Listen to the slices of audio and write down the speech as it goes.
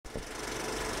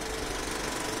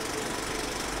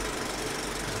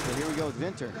So here we go with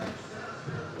Vintr.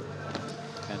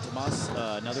 And Tomas,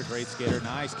 another great skater.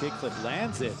 Nice kickflip,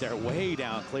 lands it. They're way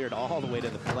down, cleared all the way to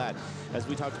the flat. As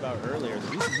we talked about earlier, the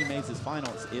reason he makes his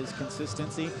finals is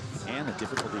consistency and the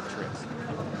difficulty of tricks.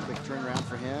 Quick turnaround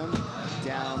for him.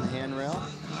 Down the handrail.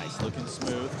 Nice, looking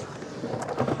smooth.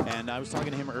 And I was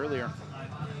talking to him earlier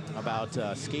about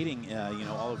skating, you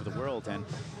know, all over the world, and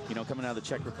you know, coming out of the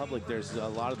Czech Republic, there's a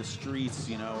lot of the streets,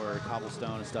 you know, are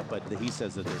cobblestone and stuff, but he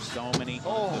says that there's so many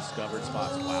discovered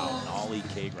spots. Wow, an ollie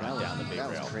cake run down the big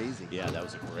rail. That was crazy. Yeah, that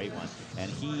was a great one, and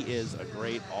he is a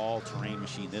great all-terrain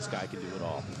machine. This guy can do it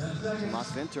all. Tomas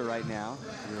Vintr right now,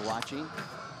 you're watching.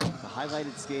 The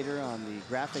highlighted skater on the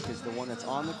graphic is the one that's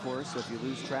on the course, so if you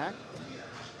lose track,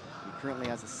 he currently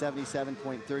has a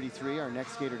 77.33. Our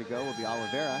next skater to go will be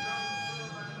Oliveira,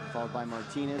 followed by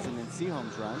Martinez, and then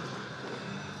Seaholm's run.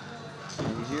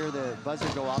 And you hear the buzzer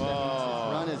go off.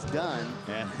 That means his run is done.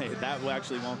 And that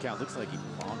actually won't count. Looks like he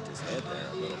bonked his head there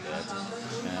a little bit.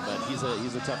 But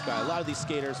he's a tough guy. A lot of these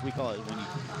skaters, we call it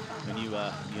when you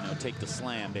you know, take the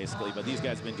slam basically. But these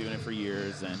guys have been doing it for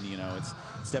years, and you know, it's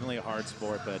definitely a hard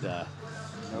sport. But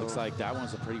looks like that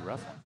one's a pretty rough one.